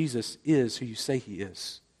believe Jesus is who you say he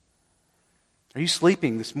is? Are you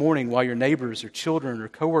sleeping this morning while your neighbors or children or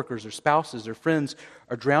coworkers or spouses or friends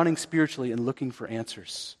are drowning spiritually and looking for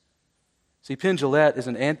answers? See, Penn Jillette is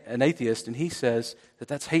an atheist, and he says that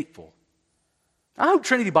that's hateful. I hope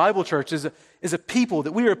Trinity Bible Church is a people,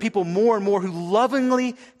 that we are a people more and more who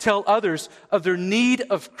lovingly tell others of their need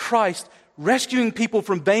of Christ, rescuing people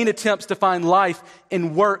from vain attempts to find life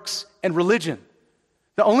in works and religion.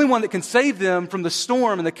 The only one that can save them from the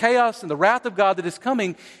storm and the chaos and the wrath of God that is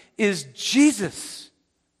coming is Jesus.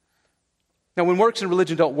 Now, when works and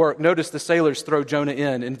religion don't work, notice the sailors throw Jonah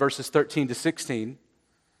in verses 13 to 16.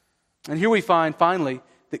 And here we find, finally,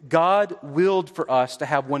 that God willed for us to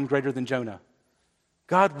have one greater than Jonah.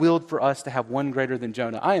 God willed for us to have one greater than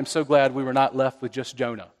Jonah. I am so glad we were not left with just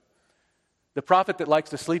Jonah, the prophet that likes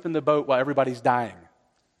to sleep in the boat while everybody's dying.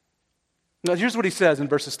 Now, here's what he says in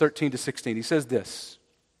verses 13 to 16. He says this.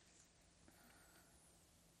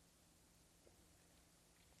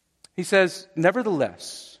 He says,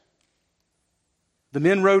 "Nevertheless, the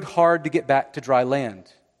men rowed hard to get back to dry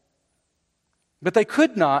land. But they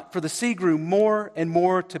could not, for the sea grew more and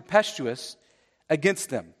more tempestuous against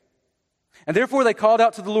them. And therefore they called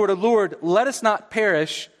out to the Lord, 'O Lord, let us not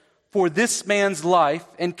perish for this man's life.'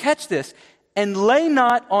 And catch this, 'and lay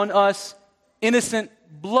not on us innocent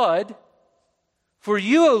blood, for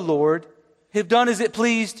you, O Lord, have done as it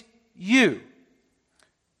pleased you.'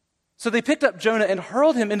 So they picked up Jonah and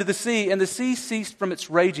hurled him into the sea, and the sea ceased from its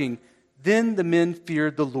raging. Then the men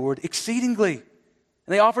feared the Lord exceedingly. And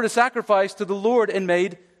they offered a sacrifice to the Lord and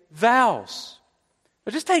made vows."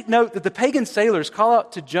 But just take note that the pagan sailors call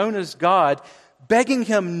out to Jonah's God, begging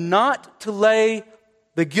him not to lay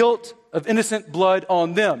the guilt of innocent blood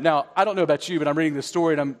on them. Now, I don't know about you, but I'm reading this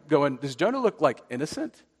story and I'm going, does Jonah look like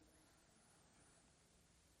innocent?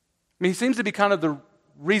 I mean, he seems to be kind of the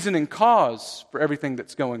reason and cause for everything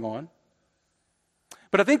that's going on.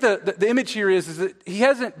 But I think the image here is that he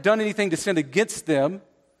hasn't done anything to sin against them,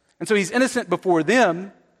 and so he's innocent before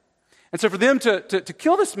them. And so for them to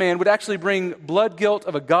kill this man would actually bring blood guilt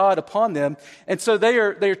of a God upon them. And so they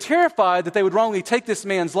are terrified that they would wrongly take this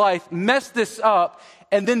man's life, mess this up,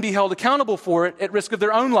 and then be held accountable for it at risk of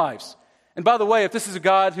their own lives. And by the way, if this is a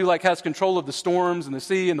God who has control of the storms and the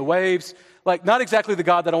sea and the waves, not exactly the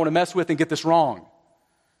God that I want to mess with and get this wrong.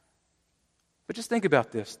 But just think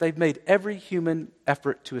about this. They've made every human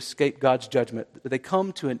effort to escape God's judgment, but they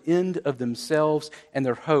come to an end of themselves and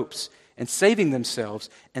their hopes and saving themselves,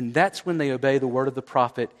 and that's when they obey the word of the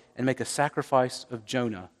prophet and make a sacrifice of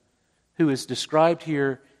Jonah, who is described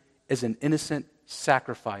here as an innocent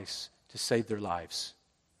sacrifice to save their lives.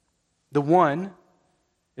 The one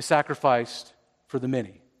is sacrificed for the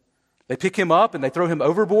many. They pick him up and they throw him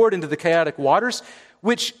overboard into the chaotic waters,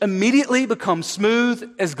 which immediately become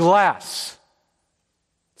smooth as glass.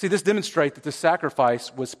 See, this demonstrates that this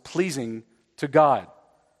sacrifice was pleasing to God.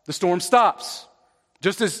 The storm stops.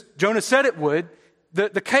 Just as Jonah said it would, the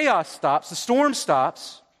chaos stops, the storm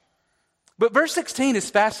stops. But verse 16 is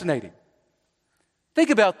fascinating. Think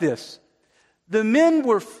about this. The men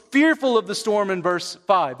were fearful of the storm in verse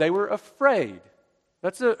 5. They were afraid.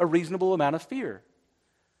 That's a reasonable amount of fear.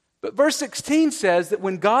 But verse 16 says that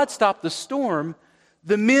when God stopped the storm,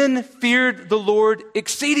 the men feared the Lord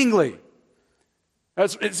exceedingly.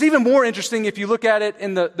 It's even more interesting if you look at it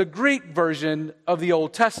in the Greek version of the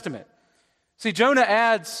Old Testament. See, Jonah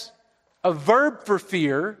adds a verb for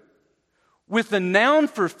fear with the noun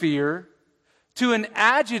for fear to an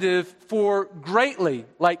adjective for greatly,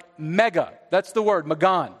 like mega. That's the word,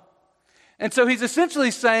 magan. And so he's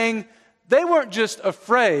essentially saying they weren't just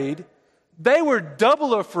afraid, they were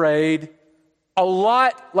double afraid, a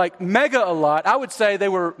lot, like mega a lot. I would say they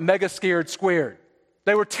were mega scared squared.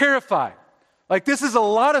 They were terrified. This is a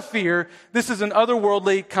lot of fear. This is an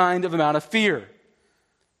otherworldly kind of amount of fear.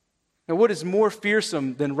 Now, what is more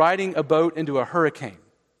fearsome than riding a boat into a hurricane?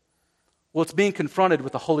 Well, it's being confronted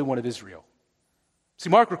with the Holy One of Israel. See,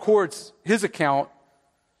 Mark records his account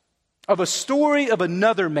of a story of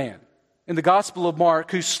another man in the Gospel of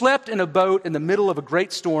Mark who slept in a boat in the middle of a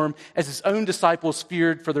great storm as his own disciples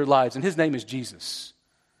feared for their lives, and his name is Jesus.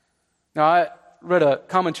 Now, I read a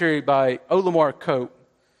commentary by Olamar Cope,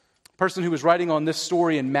 a person who was writing on this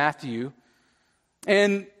story in Matthew,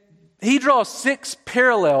 and he draws 6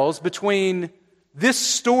 parallels between this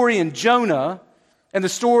story in Jonah and the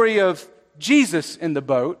story of Jesus in the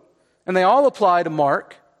boat, and they all apply to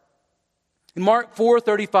Mark. In Mark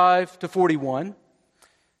 4:35 to 41,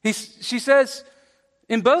 she says,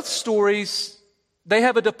 in both stories, they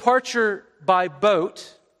have a departure by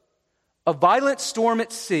boat, a violent storm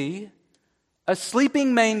at sea, a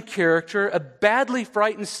sleeping main character, a badly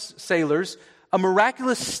frightened sailors, a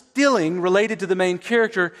miraculous stilling related to the main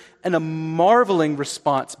character, and a marveling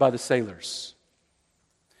response by the sailors.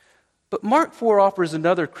 But Mark 4 offers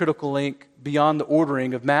another critical link beyond the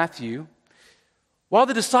ordering of Matthew. While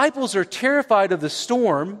the disciples are terrified of the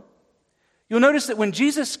storm, you'll notice that when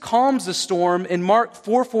Jesus calms the storm in Mark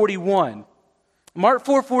 4:41,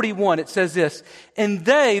 it says this, and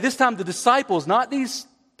they, this time the disciples, not these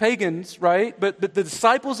pagans, right, but the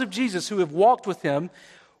disciples of Jesus who have walked with him,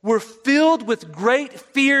 were filled with great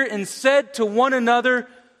fear and said to one another,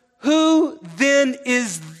 "Who then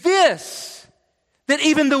is this, that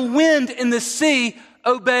even the wind and the sea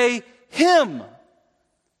obey him?"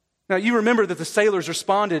 Now, you remember that the sailors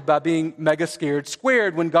responded by being mega scared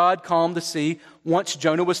when God calmed the sea once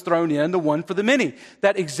Jonah was thrown in, the one for the many.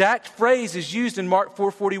 That exact phrase is used in Mark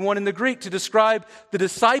 4:41 in the Greek to describe the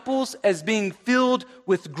disciples as being filled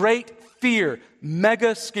with great fear,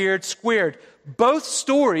 mega scared. Both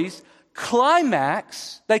stories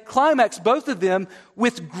climax both of them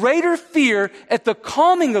with greater fear at the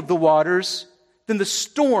calming of the waters than the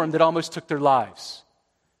storm that almost took their lives.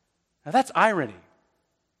 Now that's irony.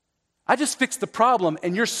 I just fixed the problem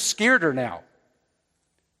and you're scareder now.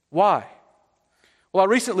 Why? Well, I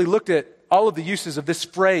recently looked at all of the uses of this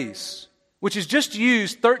phrase, which is just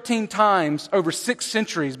used 13 times over 6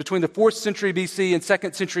 centuries between the 4th century BC and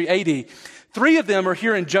 2nd century AD. 3 of them are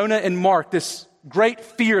here in Jonah and Mark, this great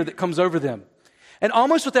fear that comes over them. And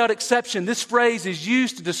almost without exception, this phrase is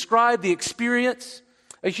used to describe the experience,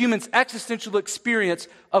 a human's existential experience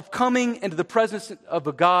of coming into the presence of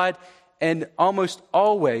a God, and almost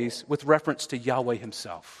always with reference to Yahweh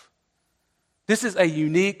himself. This is a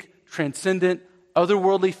unique, transcendent,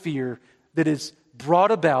 otherworldly fear that is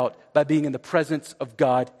brought about by being in the presence of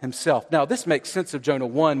God himself. Now, this makes sense of Jonah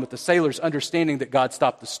 1 with the sailors understanding that God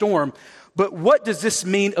stopped the storm, but what does this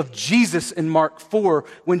mean of Jesus in Mark 4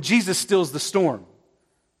 when Jesus stills the storm?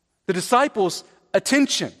 The disciples'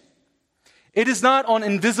 attention, it is not on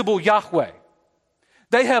invisible Yahweh.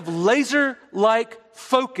 They have laser-like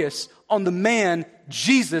focus on the man,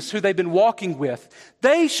 Jesus, who they've been walking with.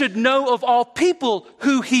 They should know of all people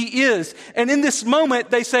who he is. And in this moment,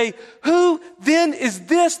 they say, "Who then is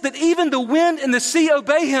this that even the wind and the sea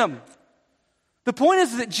obey him?" The point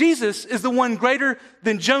is that Jesus is the one greater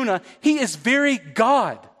than Jonah. He is very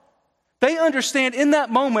God. They understand in that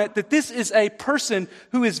moment that this is a person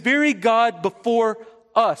who is very God before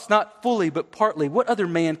us, not fully, but partly. What other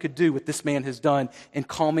man could do what this man has done in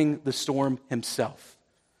calming the storm himself?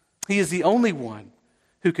 He is the only one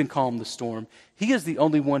who can calm the storm. He is the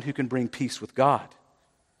only one who can bring peace with God.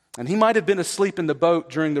 And he might have been asleep in the boat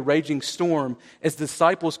during the raging storm as the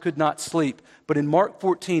disciples could not sleep. But in Mark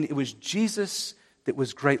 14, it was Jesus that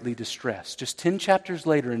was greatly distressed. Just 10 chapters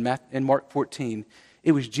later in Mark 14,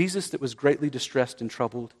 it was Jesus that was greatly distressed and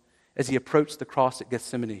troubled as he approached the cross at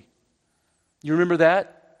Gethsemane. You remember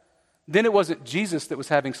that? Then it wasn't Jesus that was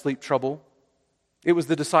having sleep trouble. It was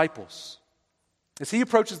the disciples. As he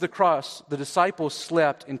approaches the cross, the disciples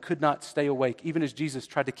slept and could not stay awake, even as Jesus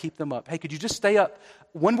tried to keep them up. "Hey, could you just stay up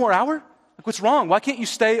one more hour? Like, what's wrong? Why can't you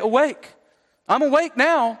stay awake? I'm awake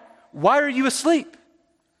now. Why are you asleep?"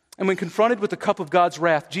 And when confronted with the cup of God's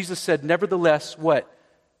wrath, Jesus said, "Nevertheless, what?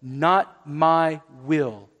 Not my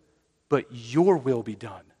will, but your will be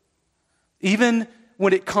done." Even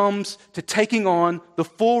when it comes to taking on the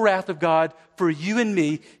full wrath of God for you and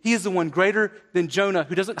me, he is the one greater than Jonah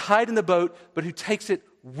who doesn't hide in the boat, but who takes it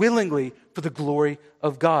willingly for the glory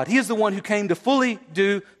of God. He is the one who came to fully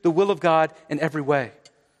do the will of God in every way.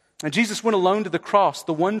 And Jesus went alone to the cross,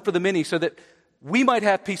 the one for the many, so that we might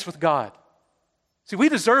have peace with God. See, we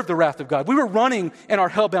deserve the wrath of God. We were running in our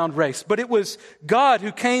hellbound race, but it was God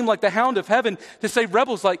who came like the hound of heaven to save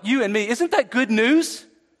rebels like you and me. Isn't that good news?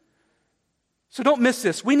 So don't miss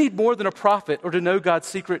this. We need more than a prophet or to know God's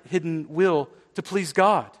secret hidden will to please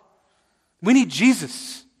God. We need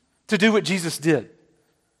Jesus to do what Jesus did.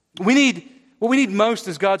 What we need most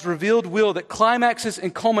is God's revealed will that climaxes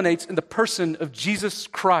and culminates in the person of Jesus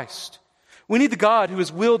Christ. We need the God who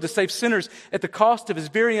has willed to save sinners at the cost of his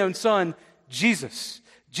very own son, Jesus.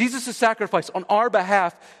 Jesus' sacrifice on our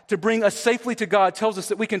behalf to bring us safely to God tells us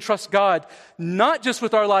that we can trust God not just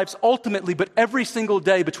with our lives ultimately, but every single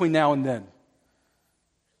day between now and then.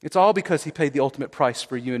 It's all because he paid the ultimate price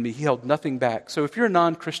for you and me. He held nothing back. So if you're a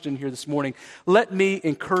non-Christian here this morning, let me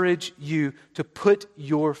encourage you to put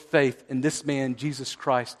your faith in this man, Jesus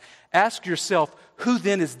Christ. Ask yourself, who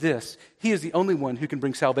then is this? He is the only one who can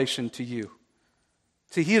bring salvation to you.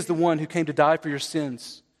 See, he is the one who came to die for your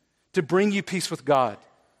sins, to bring you peace with God,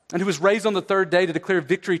 and who was raised on the third day to declare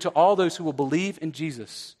victory to all those who will believe in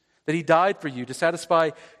Jesus, that he died for you to satisfy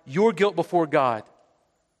your guilt before God.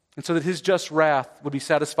 and so that his just wrath would be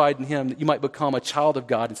satisfied in him, that you might become a child of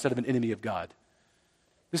God instead of an enemy of God.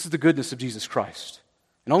 This is the goodness of Jesus Christ.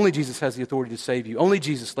 And only Jesus has the authority to save you. Only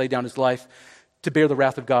Jesus laid down his life to bear the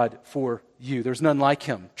wrath of God for you. There's none like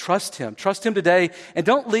him. Trust him. Trust him today. And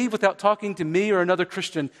don't leave without talking to me or another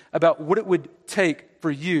Christian about what it would take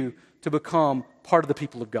for you to become part of the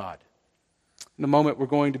people of God. In a moment, we're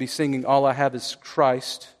going to be singing All I Have Is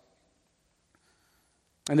Christ.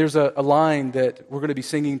 And there's a line that we're going to be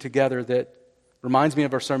singing together that reminds me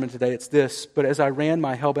of our sermon today. It's this: but as I ran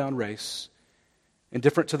my hellbound race,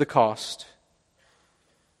 indifferent to the cost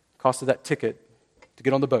of that ticket to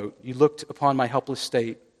get on the boat, you looked upon my helpless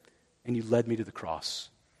state and you led me to the cross.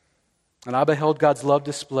 And I beheld God's love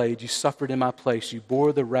displayed. You suffered in my place. You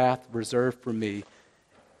bore the wrath reserved for me.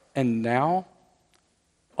 And now,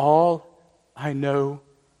 all I know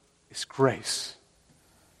is grace.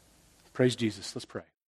 Praise Jesus. Let's pray.